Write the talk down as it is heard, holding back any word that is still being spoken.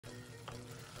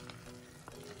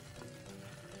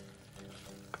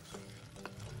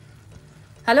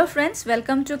Hello friends,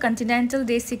 welcome to Continental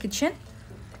Desi Kitchen.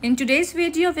 In today's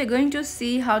video, we're going to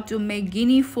see how to make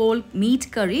Guinea Fowl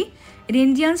meat curry in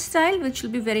Indian style, which will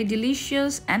be very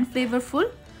delicious and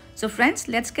flavorful. So friends,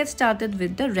 let's get started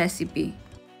with the recipe.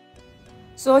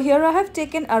 So here I have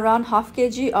taken around half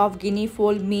kg of Guinea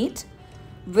Fowl meat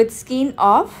with skin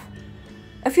off.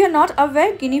 If you're not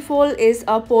aware, Guinea Fowl is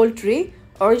a poultry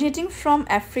originating from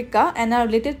Africa and are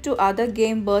related to other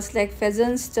game birds like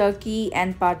pheasants, turkey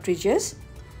and partridges.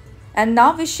 And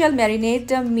now we shall marinate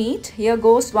the meat. Here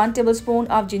goes 1 tablespoon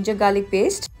of ginger garlic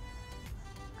paste,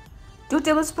 2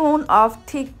 tablespoons of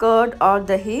thick curd or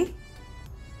dahi.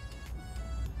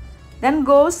 Then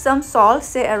goes some salt,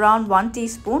 say around 1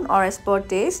 teaspoon or as per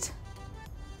taste.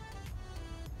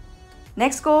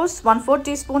 Next goes 1/4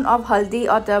 teaspoon of haldi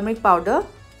or turmeric powder.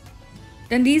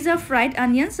 Then these are fried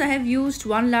onions. I have used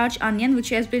 1 large onion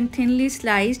which has been thinly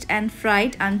sliced and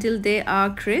fried until they are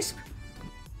crisp.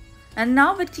 And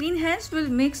now with clean hands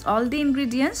we'll mix all the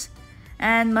ingredients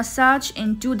and massage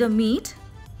into the meat.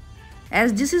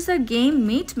 As this is a game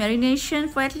meat, marination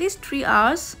for at least 3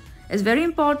 hours is very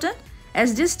important,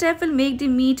 as this step will make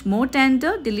the meat more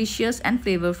tender, delicious and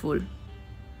flavorful.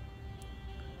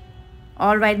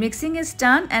 Alright, mixing is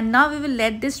done and now we will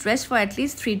let this rest for at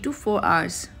least 3 to 4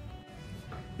 hours.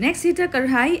 Next, heat a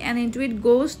kadhai and into it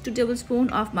goes 2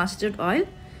 tablespoons of mustard oil.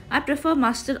 I prefer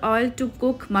mustard oil to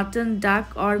cook mutton,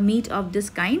 duck or meat of this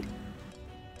kind.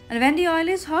 And when the oil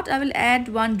is hot, I will add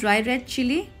 1 dry red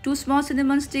chilli, 2 small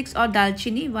cinnamon sticks or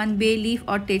dalchini, 1 bay leaf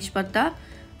or tejpata,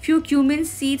 few cumin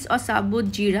seeds or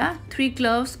sabut jeera, 3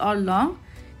 cloves or long,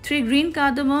 3 green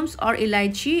cardamoms or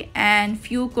elaichi and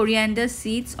few coriander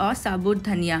seeds or sabut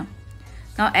dhaniya.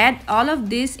 Now add all of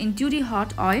this into the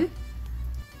hot oil.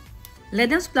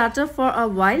 Let them splatter for a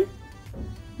while.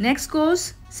 Next goes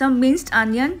some minced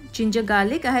onion, ginger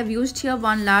garlic. I have used here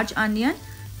 1 large onion,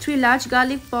 3 large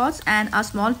garlic pods and a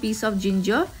small piece of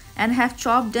ginger and have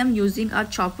chopped them using a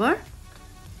chopper.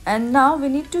 And now we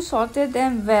need to saute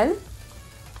them well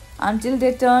until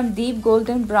they turn deep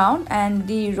golden brown and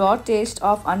the raw taste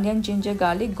of onion, ginger,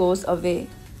 garlic goes away.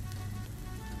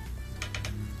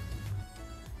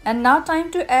 And now time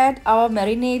to add our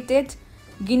marinated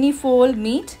Guinea fowl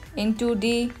meat into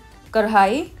the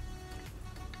kadhai.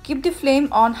 Keep the flame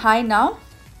on high now,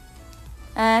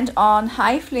 and on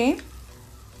high flame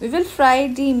we will fry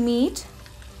the meat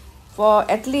for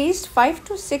at least 5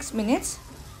 to 6 minutes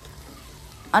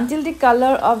until the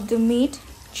color of the meat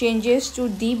changes to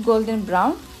deep golden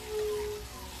brown.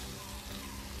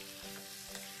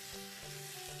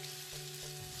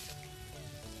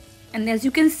 And as you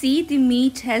can see, the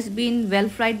meat has been well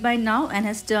fried by now and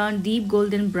has turned deep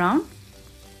golden brown.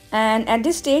 And at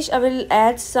this stage I will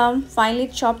add some finely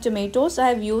chopped tomatoes. I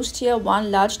have used here 1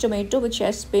 large tomato which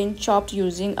has been chopped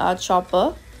using a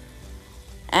chopper.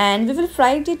 And we will fry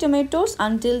the tomatoes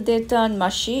until they turn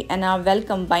mushy and are well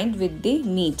combined with the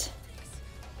meat.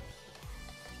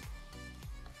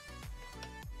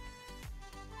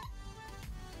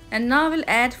 And now I will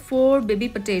add 4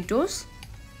 baby potatoes.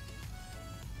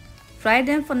 Fry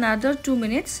them for another 2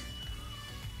 minutes.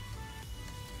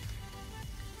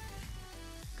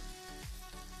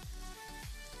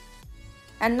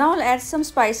 And now I'll add some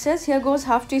spices. Here goes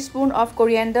half teaspoon of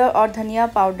coriander or dhaniya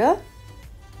powder,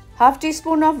 half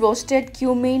teaspoon of roasted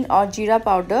cumin or Zeera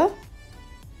powder,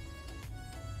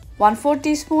 1/4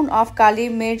 teaspoon of kali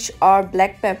mirch or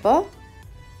black pepper,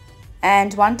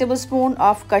 and 1 tablespoon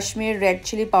of Kashmiri red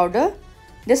chilli powder.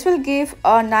 This will give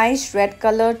a nice red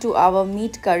color to our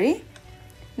meat curry.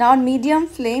 Now on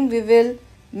medium flame we will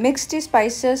mix the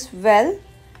spices well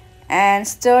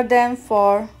and stir them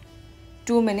for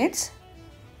 2 minutes.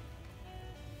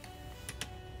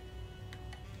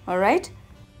 Alright,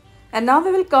 and now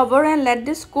we will cover and let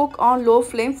this cook on low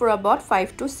flame for about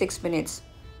 5 to 6 minutes.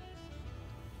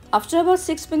 After about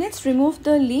 6 minutes, remove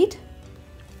the lid.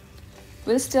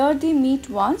 We'll stir the meat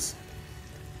once.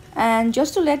 And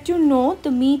just to let you know,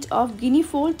 the meat of Guinea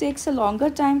fowl takes a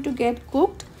longer time to get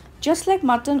cooked, just like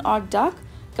mutton or duck,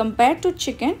 compared to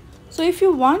chicken. So if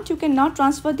you want, you can now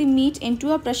transfer the meat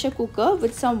into a pressure cooker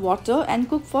with some water and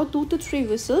cook for 2 to 3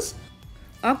 whistles.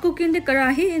 Or cook in the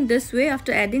karahi in this way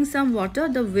after adding some water,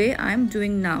 the way I am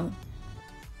doing now.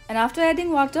 And after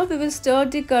adding water, we will stir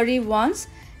the curry once.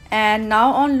 And now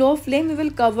on low flame, we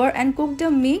will cover and cook the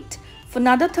meat for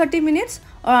another 30 minutes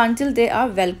or until they are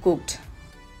well cooked.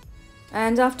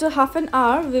 And after half an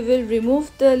hour, we will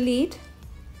remove the lid.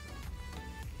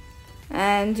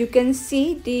 And you can see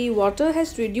the water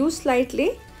has reduced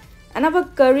slightly. And our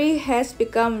curry has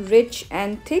become rich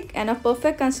and thick and a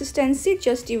perfect consistency,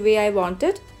 just the way I want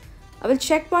it. I will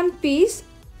check one piece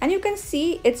and you can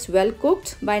see it's well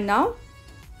cooked by now.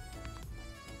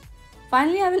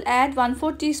 Finally, I will add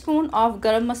 1/4 teaspoon of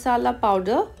garam masala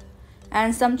powder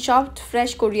and some chopped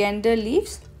fresh coriander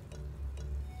leaves.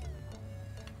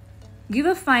 Give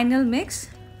a final mix.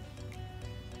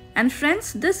 And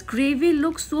friends, this gravy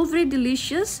looks so very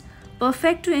delicious,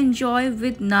 perfect to enjoy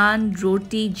with naan,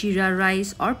 roti, jeera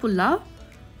rice or pulao.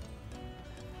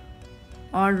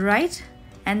 Alright,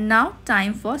 and now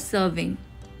time for serving.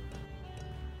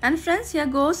 And friends, here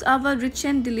goes our rich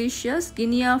and delicious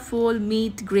Guinea Fowl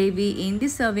meat gravy in the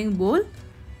serving bowl.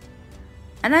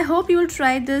 And I hope you will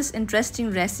try this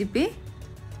interesting recipe.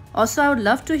 Also, I would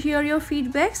love to hear your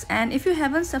feedbacks, and if you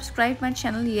haven't subscribed my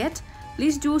channel yet,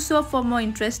 please do so for more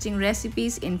interesting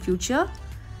recipes in future.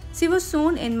 See you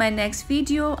soon in my next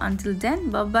video. Until then,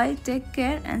 bye bye, take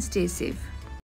care and stay safe.